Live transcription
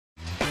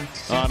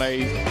on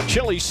a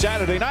chilly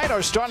Saturday night.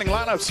 Our starting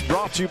lineups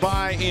brought to you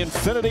by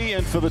Infinity,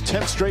 and for the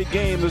 10th straight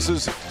game, this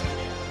is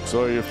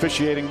your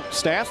officiating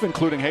staff,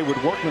 including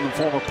Haywood Workman, the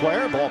former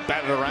player. Ball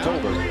batted around.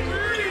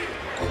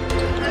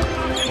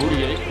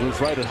 Moutier moves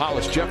right at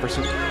Hollis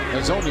Jefferson.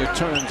 Azonia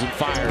turns and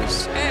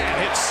fires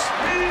and hits.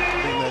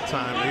 In that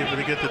time, able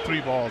to get the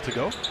 3 ball to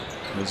go.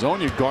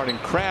 Azonia guarding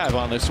Crab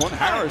on this one.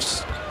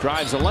 Harris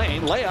drives the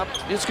lane. Layup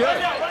is good.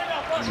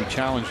 And he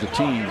challenged the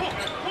team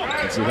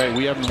and said, hey,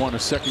 we haven't won a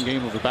second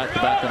game of the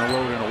back-to-back in a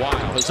row in a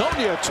while.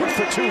 Azonia 2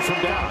 for 2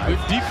 from down.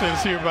 Good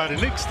defense here by the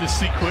Knicks this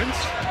sequence.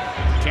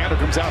 Cantor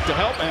comes out to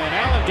help, and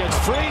Allen gets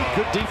free.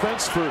 Good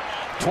defense for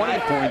 20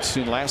 points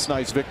in last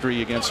night's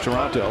victory against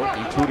Toronto,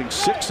 including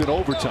 6 in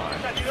overtime.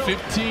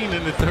 15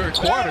 in the third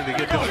quarter to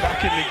get them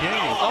back in the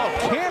game. Oh,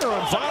 Cantor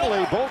and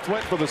Vonleh both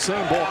went for the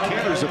same ball.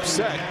 Cantor's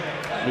upset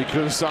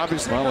because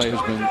obviously Vonleh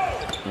has been,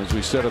 as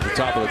we said at the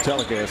top of the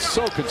telecast,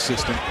 so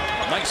consistent.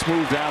 Nice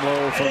move down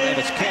low from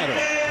Enes Kanter.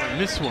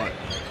 Miss one.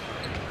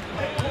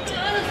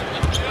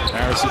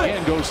 Harris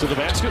again goes to the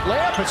basket.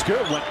 Layup, it's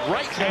good. Went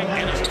right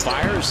and it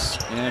fires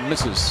and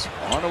misses.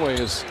 Hardaway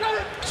has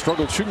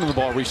struggled shooting the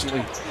ball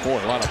recently. Boy,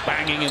 a lot of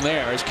banging in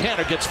there as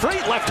Kanter gets free.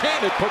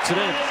 Left-handed, puts it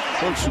in.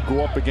 Folks who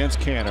go up against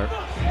Kanter.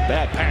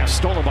 Bad pass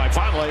stolen by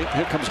Vonleh.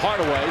 Here comes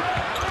Hardaway.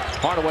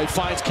 Hardaway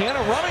finds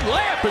Kanter running.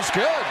 Layup is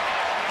good.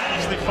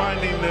 Usually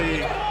finding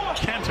the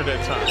Kanter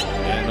that time.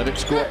 And the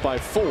Knicks go up by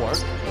 4.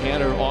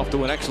 Kanter off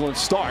to an excellent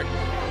start.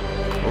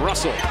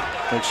 Russell,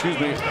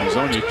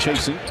 Azonia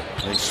chasing.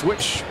 They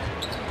switch.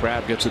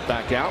 Crab gets it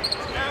back out.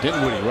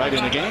 Dinwiddie right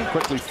in the game.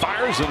 Quickly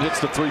fires and hits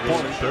the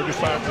 3-pointer. 35%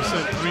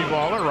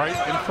 3-baller right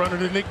in front of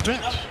the Knicks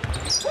bench.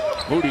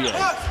 Moutier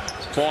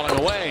falling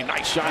away.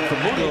 Nice shot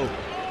from Moutier.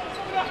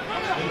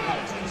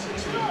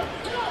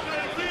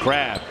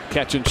 Crab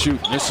catch and shoot.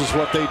 This is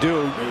what they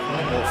do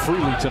more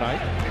freely tonight.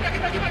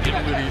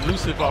 Dinwiddie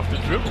elusive off the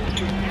dribble.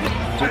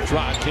 Good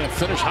drive, can't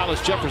finish.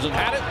 Hollis Jefferson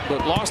had it,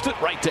 but lost it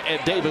right to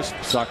Ed Davis.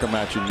 Soccer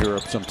match in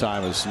Europe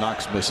sometime as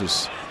Knox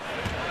misses.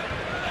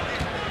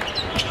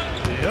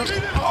 Yep.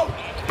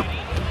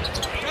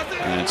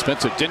 And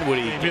Spencer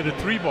Dinwiddie hit a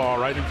 3-ball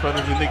right in front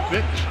of the Knicks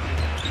bench.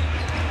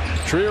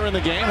 Trier in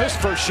the game. His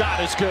first shot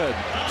is good.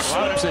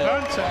 Slips in.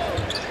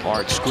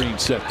 Hard screen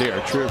set there.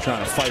 Trier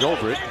trying to fight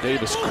over it.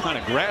 Davis kind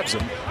of grabs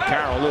him.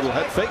 Carroll, little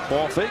head fake,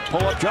 ball fake,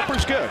 pull-up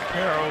jumper's good.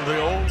 Carroll, the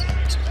old.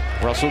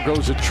 Russell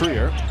goes at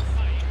Trier.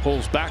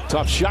 Pulls back,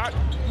 tough shot.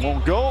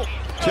 Won't go.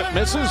 Tip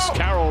misses.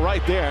 Carroll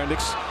right there.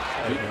 Knicks.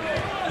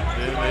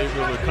 They're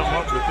able to come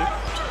up with it.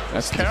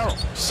 That's Carroll.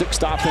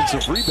 6th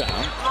offensive rebound.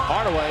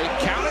 Hardaway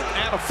count it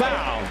and a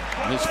foul.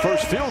 His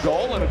first field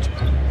goal, and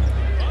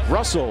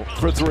Russell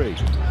for 3.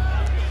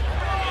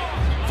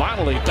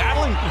 Finally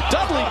battling.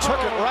 Dudley took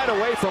it right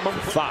away from him.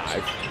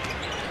 5.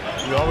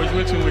 We always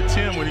mention with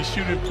Tim when he's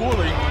shooting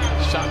poorly,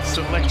 shot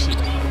selection.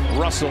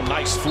 Russell,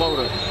 nice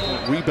floater.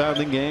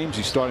 Rebounding games.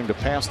 He's starting to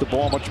pass the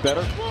ball much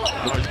better.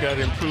 Now he's got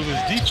to improve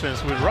his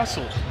defense with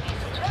Russell.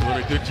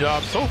 Doing a good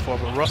job so far,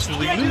 but Russell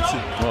eludes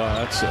it. Well,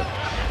 that's it.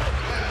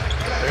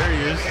 There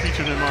he is,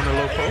 featuring him on the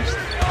low post.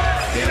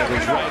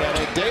 Davis right at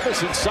it.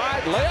 Davis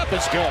inside. Layup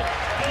is good.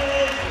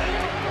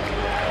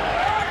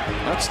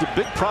 That's the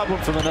big problem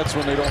for the Nets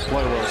when they don't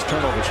play well.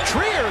 Turnovers.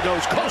 Trier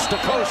goes coast to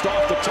coast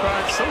off the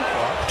top so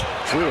far.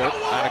 Trier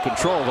out of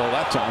control though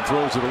that time,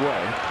 throws it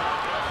away.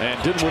 And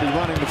Dinwiddie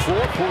running the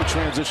floor. Poor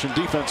transition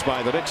defense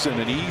by the Knicks and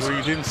an ease. Well,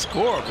 he didn't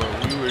score,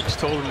 but we were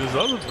extolling his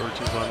other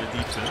virtues on the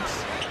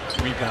defense.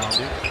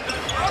 Rebounding.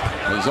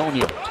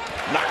 Azonia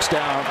knocks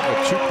down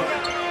a 2.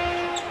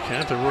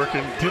 Kanter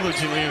working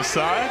diligently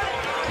inside.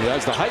 He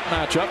has the height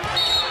matchup.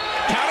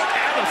 Count it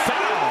and a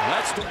foul.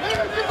 That's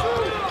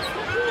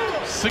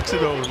 6 of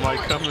those might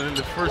come in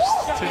the first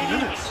 10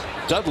 minutes.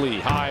 Dudley,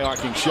 high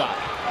arcing shot.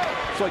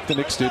 It's like the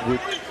Knicks did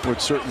with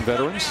certain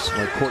veterans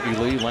like Courtney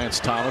Lee,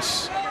 Lance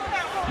Thomas.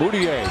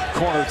 Moutier,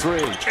 corner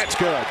 3. It's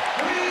good.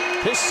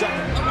 His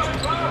second.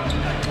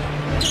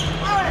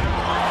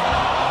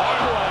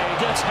 Hardaway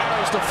gets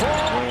Harris to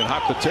fall. And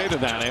hot potato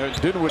down there.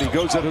 Dinwiddie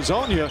goes at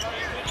Azonia.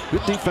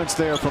 Good defense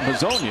there from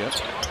Azonia.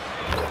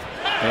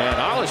 And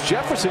Hollis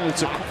Jefferson,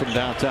 it's from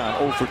downtown,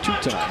 0 for 2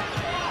 tonight.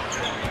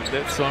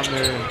 That's on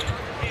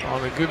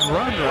a good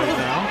run right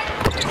now.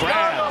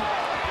 Crab.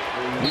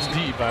 He's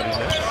deep by the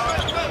net.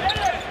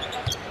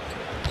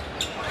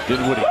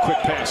 Dinwiddie, quick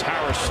pass.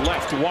 Harris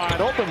left,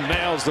 wide open,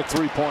 nails the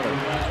 3-pointer.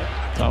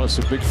 Thomas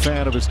a big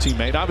fan of his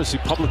teammate. Obviously,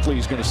 publicly,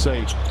 he's going to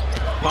say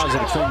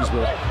positive things,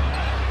 but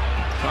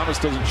Thomas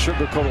doesn't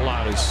sugarcoat a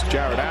lot as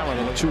Jared Allen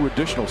in 2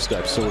 additional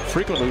steps, so it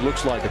frequently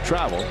looks like a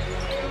travel.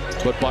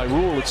 But by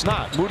rule, it's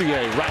not.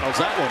 Moutier rattles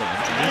that one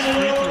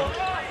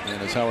in.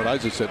 And as Howard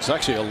Isaac said, it's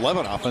actually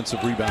 11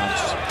 offensive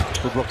rebounds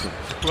for Brooklyn.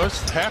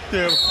 Plus, half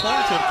their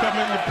points have come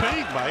in the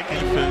paint, Mike.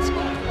 Defense,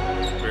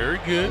 very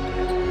good.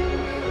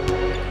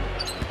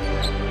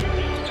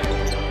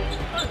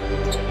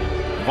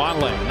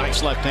 Vonleh,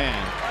 nice left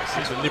hand. I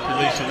see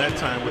manipulation that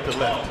time with the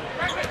left.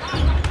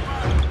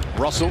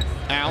 Russell,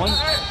 Allen,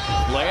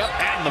 layup,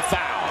 and the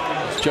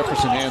foul.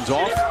 Jefferson hands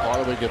off.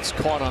 Hardaway gets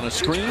caught on a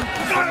screen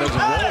and doesn't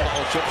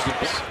roll. Jefferson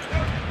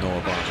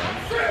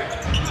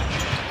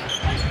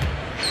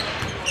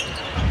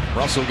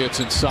Russell gets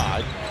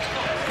inside.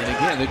 And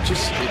again, it's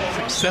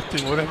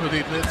accepting whatever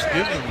they let's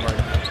give them right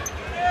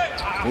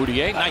now.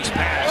 Moutier, nice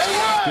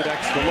pass. Good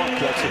extra look.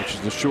 Which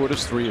is the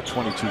shortest, 3 at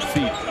 22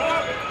 feet.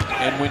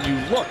 And when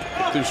you look,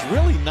 there's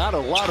really not a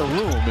lot of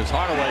room as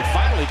Hardaway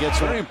finally gets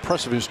very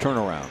impressive his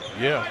turnaround.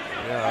 Yeah,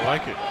 I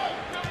like it.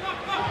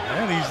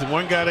 And he's the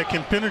one guy that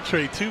can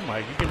penetrate too,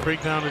 Mike. He can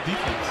break down the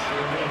defense.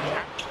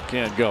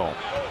 Can't go.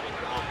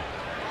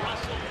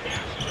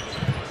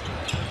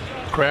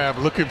 Crabbe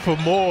looking for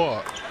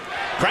more.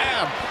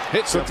 Crabbe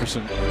hits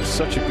Jefferson.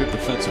 Such a good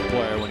defensive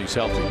player when he's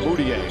healthy.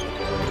 Moutier.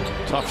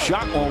 Tough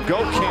shot, won't go.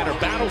 Cantor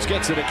battles,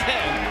 gets it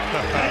again.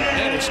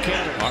 And it's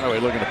Cantor. Hardaway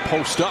looking to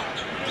post up.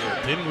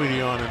 Dinwiddie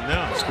on him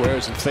now.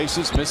 Squares and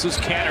faces, misses.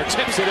 Cantor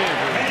tips it in.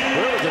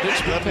 Where are the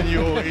Knicks?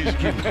 11-year-old age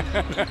group.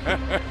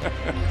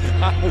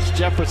 Thomas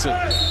Jefferson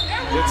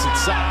gets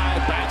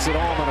inside, bats it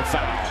home on a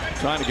foul.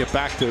 Trying to get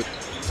back to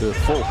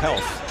full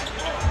health.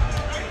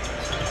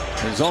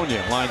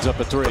 Zonia lines up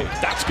a 3.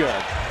 That's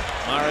good.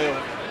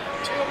 Mario.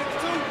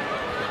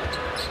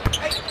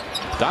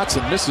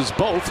 Dotson misses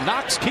both.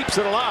 Knox keeps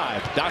it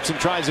alive. Dotson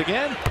tries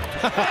again.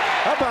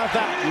 How about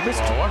that? You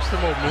missed. Watch the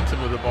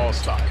momentum of the ball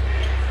stop.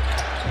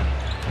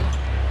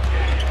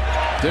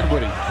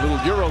 Dinwiddie,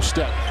 little Euro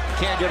step.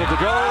 Can't get it to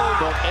go,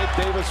 but Ed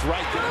Davis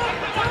right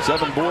there.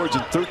 7 boards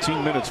in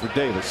 13 minutes for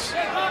Davis.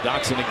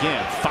 Dotson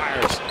again,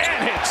 fires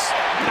and hits.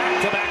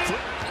 Back-to-back 3.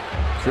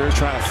 Trier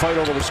trying to fight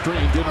over the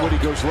screen. Dinwiddie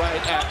goes right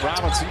at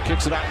Robinson,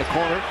 kicks it out in the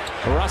corner.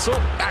 Russell,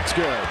 that's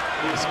good.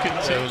 He's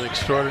continued an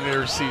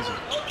extraordinary season.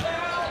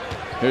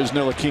 Here's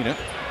Ntilikina.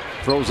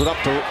 Throws it up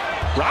to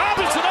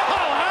Robinson.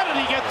 Oh, how did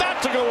he get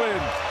that to go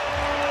in?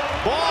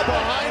 Ball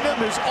behind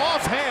him is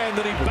offhand,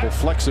 and he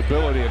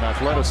flexibility and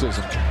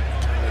athleticism.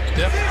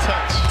 Deft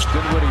touch.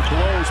 Dinwiddie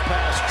blows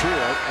past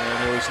Trier, and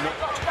there's no.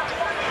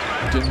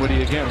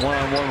 Dinwiddie again,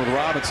 one-on-one with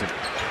Robinson.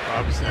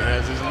 Robinson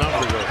has his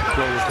number though.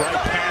 Goes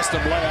right past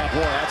him, layup.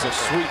 Boy, that's a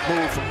sweet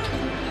move.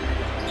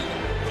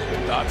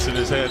 Dotson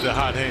has had the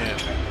hot hand.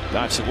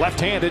 Dotson,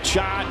 left-handed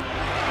shot,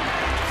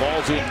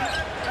 falls in.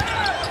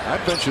 I'd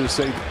venture to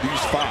say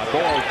these 5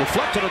 balls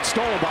deflected and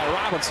stolen by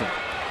Robinson.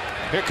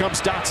 Here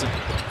comes Dotson.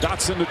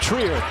 Dotson to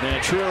Trier.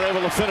 And Trier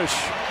able to finish.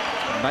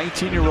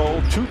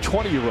 19-year-old, 2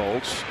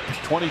 20-year-olds,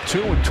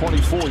 22 and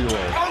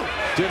 24-year-old.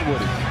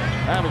 Dinwiddie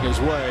having his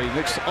way.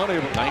 Knicks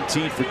unable.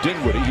 19 for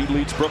Dinwiddie. He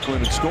leads Brooklyn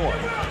in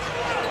scoring.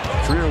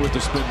 Trier with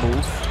the spin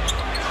move.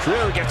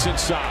 Trier gets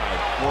inside.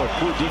 Boy,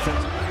 poor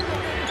defense.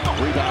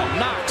 Rebound,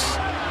 Knox.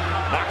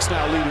 Knox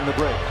now leading the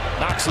break.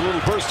 Knox a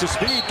little burst of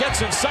speed.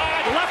 Gets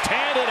inside.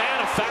 Left-handed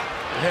and a foul.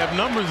 They have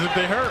numbers if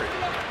they hurry.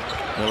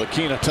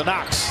 Ntilikina to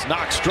Knox.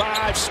 Knox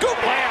drives. Scoop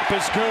layup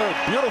is good.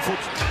 Beautiful.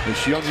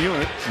 This young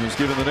unit has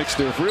given the Knicks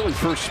their really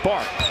first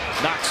spark.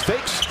 Knox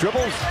fakes,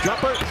 dribbles,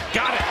 jumper.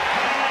 Got it.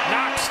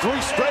 Knox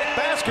 3 straight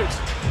baskets.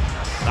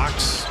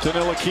 Knox to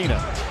Ntilikina.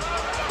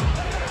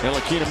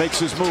 Ntilikina makes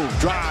his move.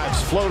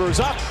 Drives. Floaters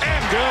up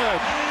and good.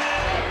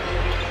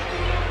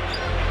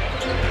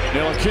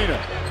 Ntilikina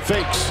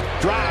fakes,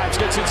 drives,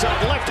 gets inside.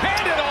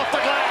 Left-handed off the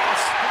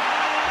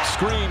glass.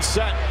 Screen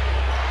set.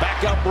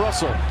 Back up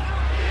Russell.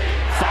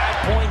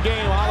 5-point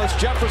game. Hollis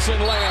Jefferson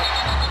layup.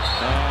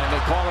 And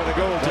they call it a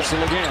goal.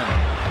 Russell again.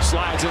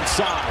 Slides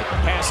inside.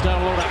 Pass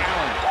down low to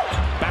Allen.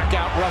 Back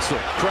out Russell.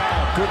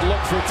 Crabbe. Good look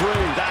for 3.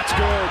 That's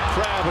good.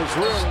 Crabbe is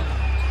really.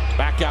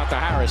 Back out to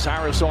Harris.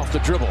 Harris off the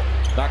dribble.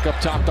 Back up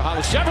top to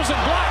Hollis Jefferson.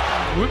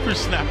 Block.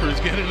 Whippersnappers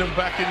getting them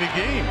back in the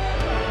game.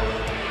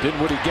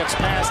 Dinwiddie gets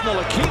past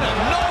Ntilikina.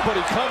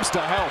 Nobody comes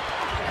to help.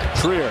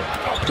 Trier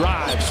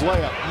drives.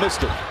 Layup.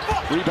 Missed it.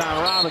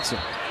 Rebound Robinson.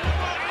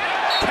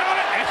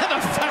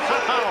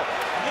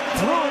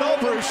 Threw it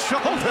over his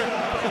shoulder.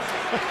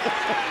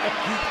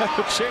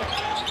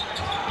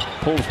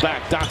 Pulls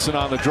back. Dotson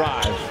on the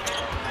drive.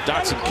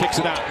 Dotson kicks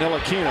it out.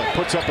 Ntilikina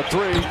puts up a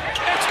 3.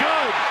 It's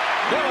good.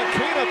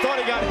 Ntilikina thought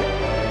he got hit.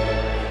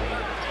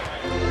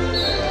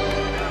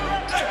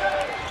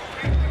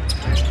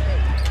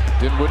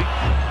 Dinwiddie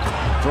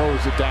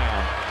throws it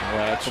down.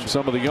 Well, that's from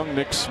some of the young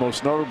Knicks,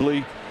 most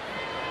notably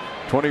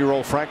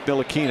 20-year-old Frank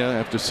Ntilikina,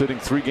 after sitting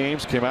 3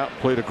 games, came out and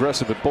played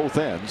aggressive at both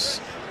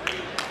ends.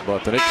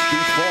 But the Knicks do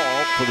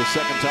fall for the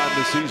 2nd time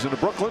this season to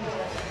Brooklyn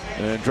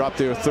and drop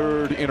their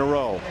 3rd in a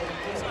row.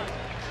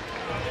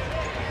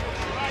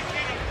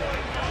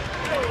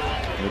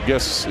 The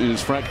guess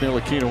is Frank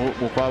Ntilikina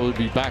will probably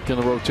be back in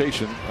the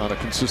rotation on a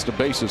consistent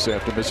basis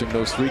after missing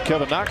those 3.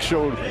 Kevin Knox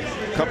showed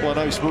a couple of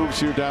nice moves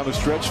here down the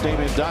stretch.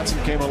 Damian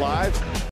Dotson came alive.